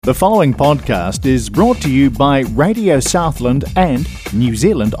The following podcast is brought to you by Radio Southland and New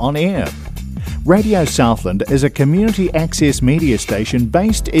Zealand On Air. Radio Southland is a community access media station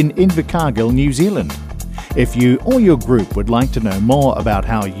based in Invercargill, New Zealand. If you or your group would like to know more about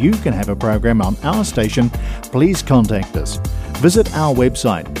how you can have a program on our station, please contact us. Visit our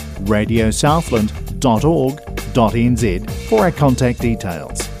website, radiosouthland.org.nz, for our contact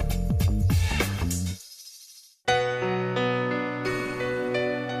details.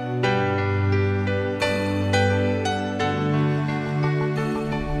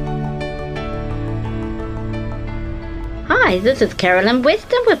 Hi, this is Carolyn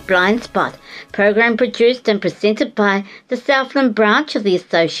Weston with Blind Spot, program produced and presented by the Southland branch of the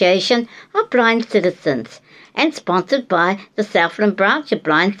Association of Blind Citizens and sponsored by the Southland branch of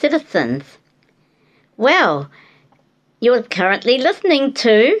Blind Citizens. Well, you're currently listening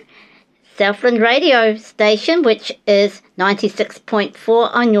to Southland radio station, which is 96.4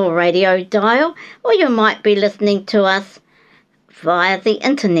 on your radio dial, or you might be listening to us via the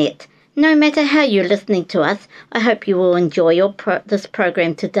internet. No matter how you're listening to us, I hope you will enjoy this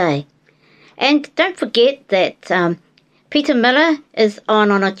program today. And don't forget that Peter Miller is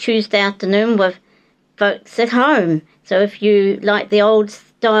on a Tuesday afternoon with folks at home. So if you like the old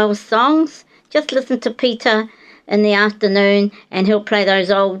style songs, just listen to Peter in the afternoon and he'll play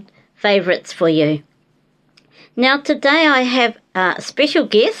those old favourites for you. Now today I have a special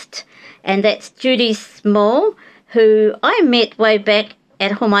guest, and that's Judy Small, who I met way back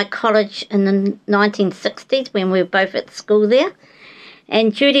at Homai College in the 1960s when we were both at school there.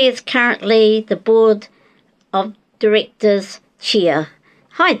 And Judy is currently the Board of Directors Chair.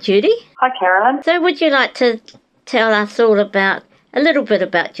 Hi, Judy. Hi, Carolyn. So would you like to tell us all about, a little bit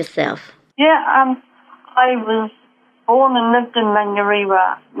about yourself? Yeah, I was born and lived in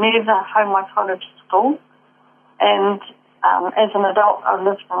Mangariwa near the Homai College School. And as an adult, I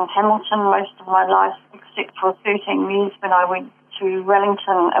lived in Hamilton most of my life, except for 13 years when I went to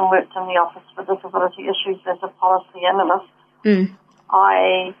Wellington and worked in the Office for Disability Issues as a policy analyst.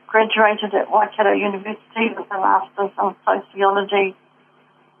 I graduated at Waikato University with a Master's in Sociology,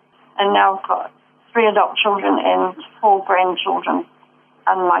 and now I've got 3 adult children and 4 grandchildren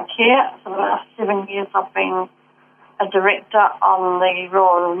in my care. For the last 7 years I've been a director on the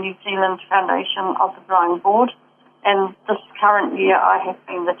Royal New Zealand Foundation of the Blind Board, and this current year I have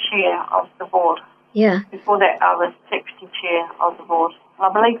been the chair of the board. Yeah. Before that, I was deputy chair of the board. And I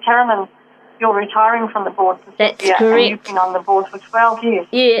believe, Carolyn, you're retiring from the board this That's year. correct. And you've been on the board for 12 years.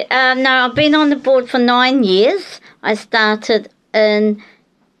 Yeah, no, I've been on the board for 9 years. I started in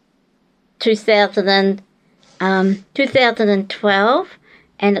 2012,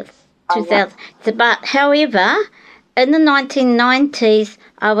 and it's 2000. Yeah. But, however, in the 1990s,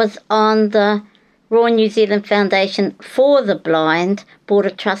 I was on the Royal New Zealand Foundation for the Blind Board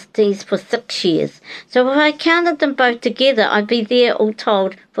of Trustees for 6 years. So if I counted them both together, I'd be there all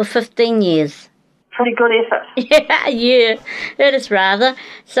told for 15 years. Pretty good effort. Yeah, it is rather.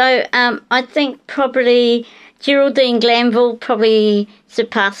 So I think probably Geraldine Glanville probably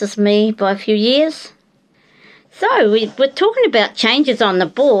surpasses me by a few years. So we're talking about changes on the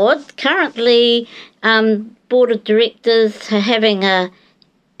board. Currently, Board of Directors are having an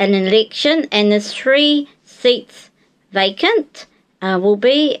election, and there's 3 seats vacant will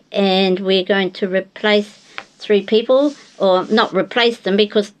be, and we're going to replace 3 people, or not replace them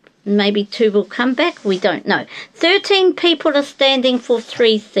because maybe 2 will come back, we don't know. 13 people are standing for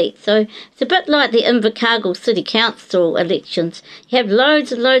 3 seats, so it's a bit like the Invercargill City Council elections. You have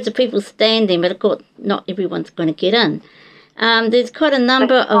loads and loads of people standing, but of course not everyone's going to get in. There's quite a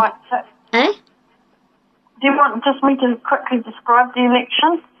number of... Do you want just me to quickly describe the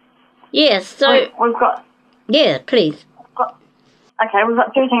election? Yes, so... We've got... Yeah, please. We've got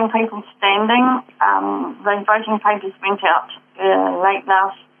 13 people standing. The voting papers went out early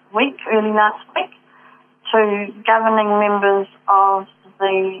last week, to governing members of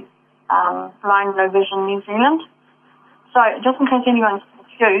the Blind Low Vision New Zealand. So, just in case anyone's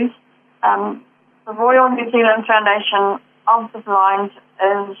confused, the Royal New Zealand Foundation of the Blind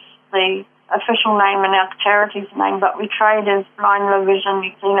is the official name and our charity's name, but we trade as Blind Low Vision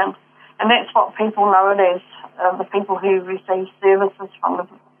New Zealand. And that's what people know it as, the people who receive services from the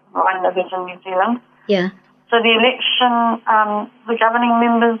Blind Low Vision New Zealand. Yeah. So the election, the governing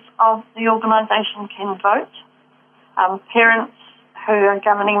members of the organisation can vote. Parents who are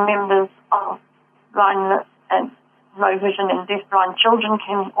governing members of blind and low vision and deafblind children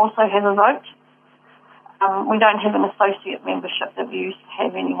can also have a vote. We don't have an associate membership that we used to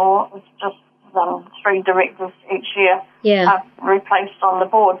have anymore. It's just 3 directors each year replaced on the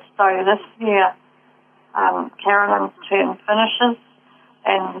board. So this year, Carolyn's term finishes.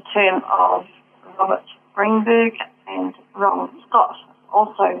 and the term of Robert Greenberg and Ron Scott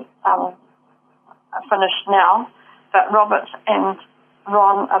also finished now, but Robert and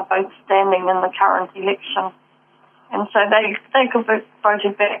Ron are both standing in the current election. And so they could be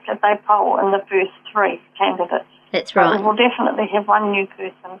voted back if they poll in the first three candidates. That's right. So we'll definitely have one new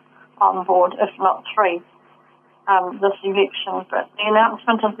person on board, if not three, this election. But the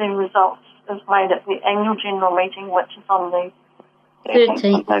announcement of the results is made at the annual general meeting, which is on the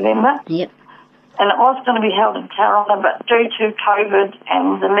 13th of November. Yep. And it was going to be held in Tauranga, but due to COVID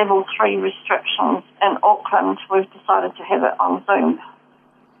and the level 3 restrictions in Auckland, we've decided to have it on Zoom.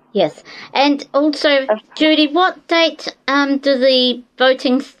 Yes. And also, Judy, what date do the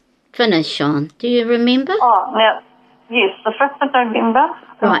voting finish on? Do you remember? Oh, now, yes, the 5th of November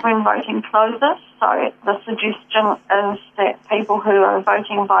Right. is when voting closes. So the suggestion is that people who are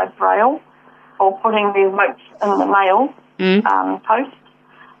voting by braille or putting their votes in the mail post,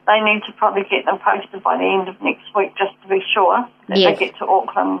 they need to probably get them posted by the end of next week just to be sure that Yes. they get to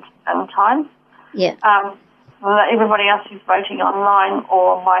Auckland in time. Yeah. Everybody else who's voting online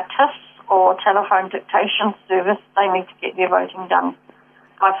or by TIS or telephone dictation service, they need to get their voting done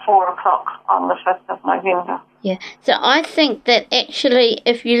by 4 o'clock on the 5th of November. Yeah. So I think that actually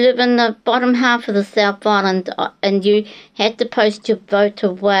if you live in the bottom half of the South Island and you had to post your vote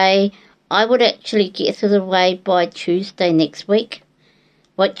away, I would actually get it away by Tuesday next week,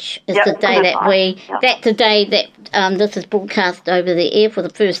 which is the day that that's the day that this is broadcast over the air for the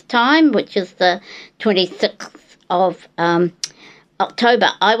first time, which is the 26th of October.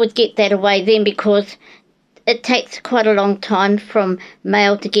 I would get that away then because it takes quite a long time from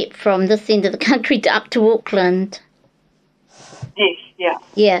mail to get from this end of the country to up to Auckland. Yes, yeah.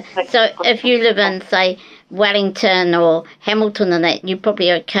 Yeah, so if you live in, say, Wellington or Hamilton and that, you're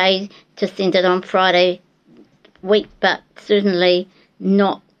probably okay to send it on Friday week, but certainly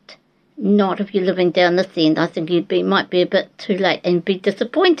not if you're living down this end. I think might be a bit too late and be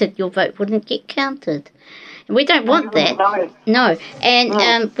disappointed your vote wouldn't get counted. And we don't want that. No.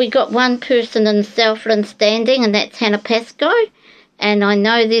 And we got one person in Southland standing, and that's Hannah Pascoe. And I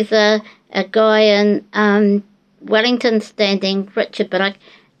know there's a guy in Wellington standing, Richard, but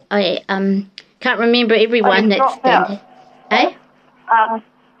I can't remember everyone that's standing. Eh?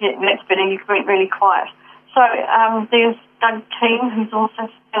 Yeah, that's better. You went really quiet. So there's Doug Keane, who's also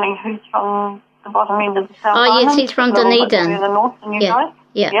standing, who's from the bottom end of the South Island. Oh, yes, he's from Dunedin. The north than you guys.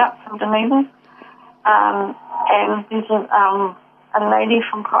 Yeah, from Dunedin. And there's a lady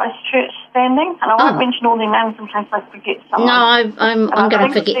from Christchurch standing, and I won't mention all their names in case I forget someone. No, I'm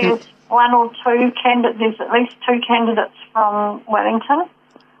going to forget them. There's one or two candidates. There's at least two candidates from Wellington.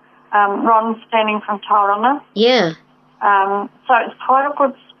 Ron's standing from Tauranga. Yeah. So it's quite a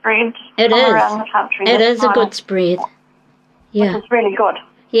good spread around the country. It is a good spread. Yeah. Which is really good.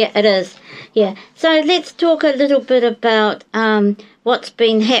 Yeah, it is. Yeah. So let's talk a little bit about what's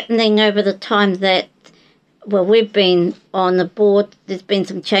been happening over the time that, well, we've been on the board. There's been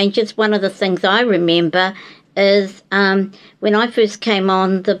some changes. One of the things I remember is when I first came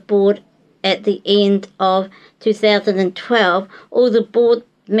on the board at the end of 2012, all the board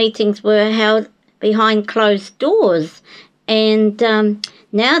meetings were held behind closed doors. And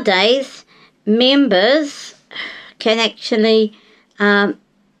nowadays, members can actually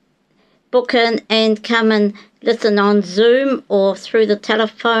book in and come and listen on Zoom or through the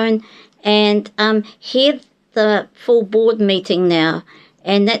telephone and hear the full board meeting now.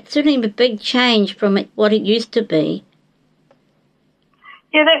 And that's certainly a big change from what it used to be.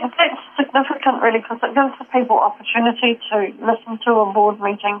 Yeah, that's significant, really, because it gives the people opportunity to listen to a board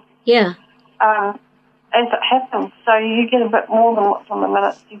meeting. Yeah. As it happens, so you get a bit more than what's on the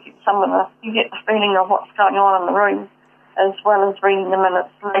minutes. You get you get the feeling of what's going on in the room, as well as reading the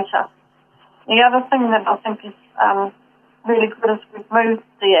minutes later. The other thing that I think is really good is we've moved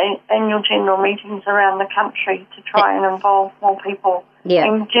the annual general meetings around the country to try and involve more people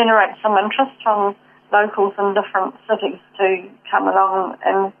and generate some interest from locals in different cities to come along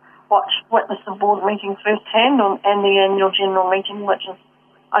and witness the board meeting firsthand and the annual general meeting, which is,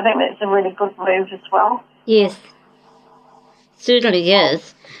 I think that's a really good move as well. Yes, certainly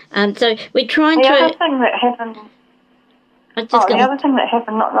is. So we're trying The other thing that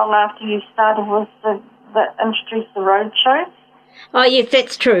happened not long after you started was that introduced the road shows. Oh, yes,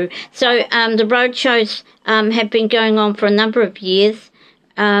 that's true. So the road shows have been going on for a number of years.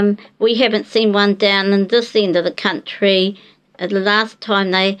 We haven't seen one down in this end of the country. The last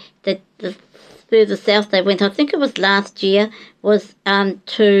time the further south they went, I think it was last year, was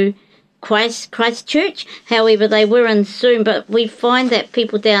to Christchurch. However, they were in Zoom, but we find that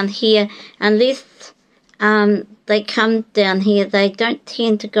people down here, unless they come down here, they don't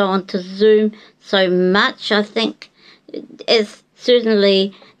tend to go onto Zoom so much. I think as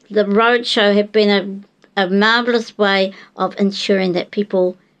certainly the roadshow have been a marvellous way of ensuring that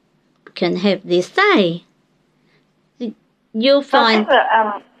people can have their say. You'll find... I think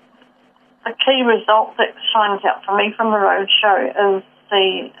that the key result that shines out for me from the roadshow is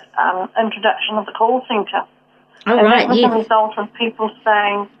the introduction of the call centre. Oh, and right, that was yes. a result of people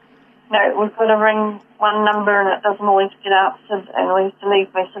saying, no, we've got to ring one number and it doesn't always get answered, and we have to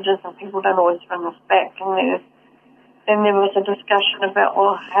leave messages and people don't always ring us back. And then there was a discussion about,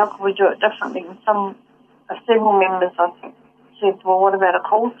 well, how can we do it differently? And several members, I think, said, well, what about a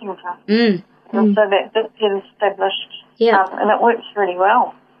call centre? And so that did get established, and it works really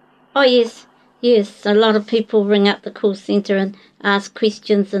well. Oh, yes. A lot of people ring up the call centre and ask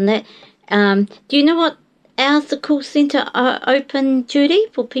questions and that. Do you know what hours the call centre are open, Judy,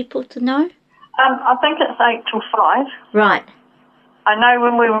 for people to know? I think it's 8 till 5. Right. I know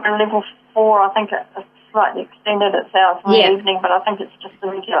when we were in level 4, I think it's slightly extended its hours in the evening, but I think it's just the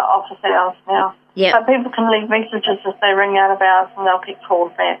regular office hours now. Yeah. But people can leave messages if they ring out of hours and they'll get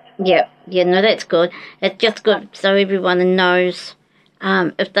called back. Yeah, no, that's good. It's just good so everyone knows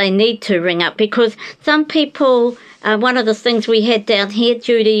if they need to ring up, because some people, one of the things we had down here,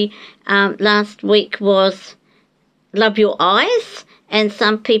 Judy, last week was Love Your Eyes, and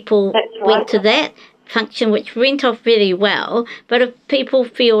some people went to that function, which went off very well. But if people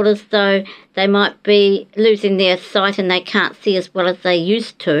feel as though they might be losing their sight and they can't see as well as they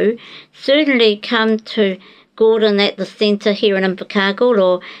used to, certainly come to Gordon at the centre here in Invercargill,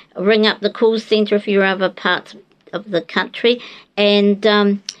 or ring up the call centre if you're other parts of the country, and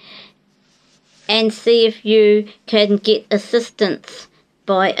see if you can get assistance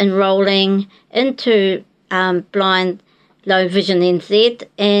by enrolling into Blind Low Vision NZ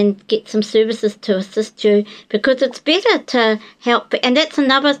and get some services to assist you, because it's better to help. And that's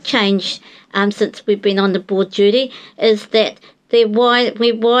another change since we've been on the board, Judy, is that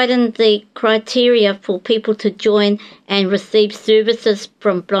we widened the criteria for people to join and receive services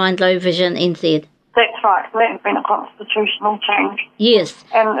from Blind Low Vision NZ. That's right. That's been a constitutional change. Yes.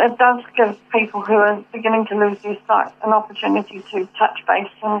 And it does give people who are beginning to lose their sight an opportunity to touch base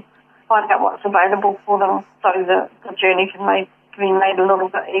and find out what's available for them, so that the journey can be made a little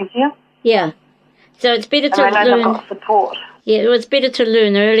bit easier. Yeah. So it's better to learn. They've got support. Yeah, it was better to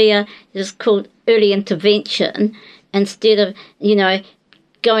learn earlier. It's called early intervention, instead of,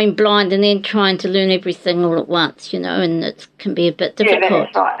 going blind and then trying to learn everything all at once, and it can be a bit difficult. Yeah,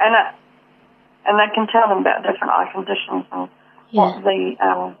 that's right. And they can tell them about different eye conditions and what the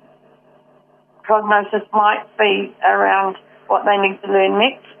prognosis might be around what they need to learn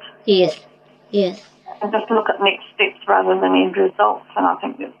next. Yes. And just look at next steps rather than end results, and I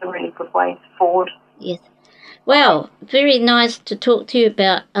think that's a really good way forward. Yes. Well, very nice to talk to you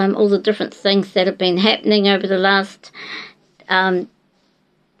about all the different things that have been happening over the last 9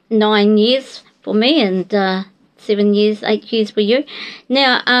 years for me, and 7 years, 8 years for you.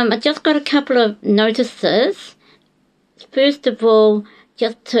 Now, I just got a couple of notices. First of all,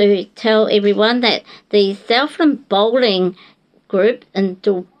 just to tell everyone that the Southland Bowling Group and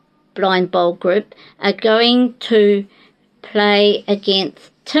Blind Bowl Group are going to play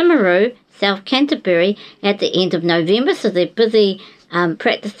against Timaru, South Canterbury, at the end of November, so they're busy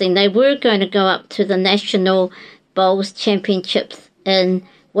practicing. They were going to go up to the National Bowls Championships in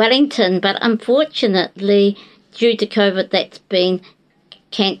Wellington, but unfortunately, due to COVID, that's been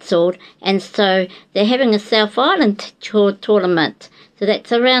cancelled, and so they're having a South Island tournament. So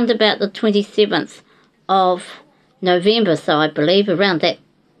that's around about the 27th of November, so I believe around that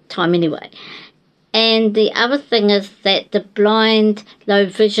time anyway. And the other thing is that the Blind Low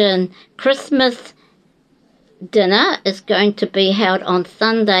Vision Christmas dinner is going to be held on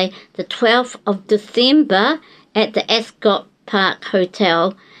Sunday, the 12th of December at the Ascot Park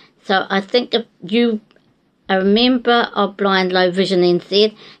Hotel. So I think if you are a member of Blind Low Vision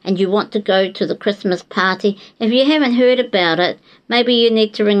NZ and you want to go to the Christmas party, if you haven't heard about it, maybe you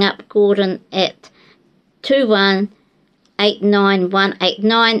need to ring up Gordon at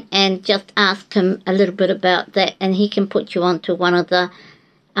 2189189 and just ask him a little bit about that, and he can put you on to one of the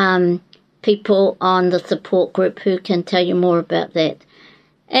people on the support group who can tell you more about that.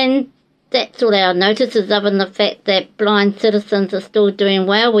 And that's all our notices, other than the fact that blind citizens are still doing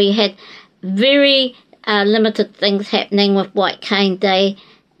well. We had very limited things happening with White Cane Day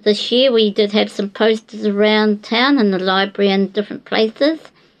this year. We did have some posters around town in the library and different places.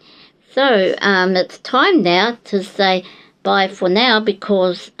 So it's time now to say bye for now,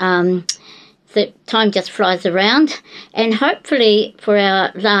 because the time just flies around. And hopefully for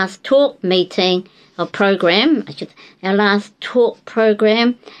our last talk meeting, program, our last talk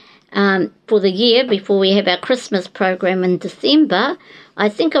program for the year before we have our Christmas program in December. I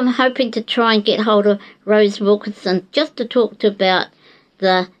think I'm hoping to try and get hold of Rose Wilkinson just to talk about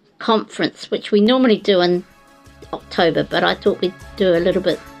the conference, which we normally do in October, but I thought we'd do a little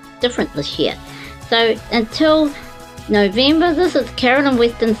bit different this year. So until November, this is Carolyn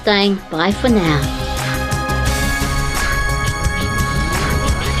Weston saying bye for now.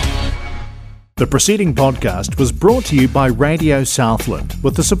 The preceding podcast was brought to you by Radio Southland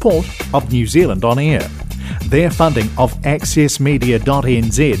with the support of New Zealand On Air. Their funding of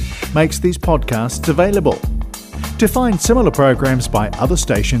accessmedia.nz makes these podcasts available. To find similar programs by other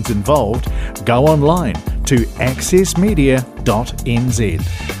stations involved, go online to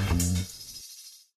accessmedia.nz.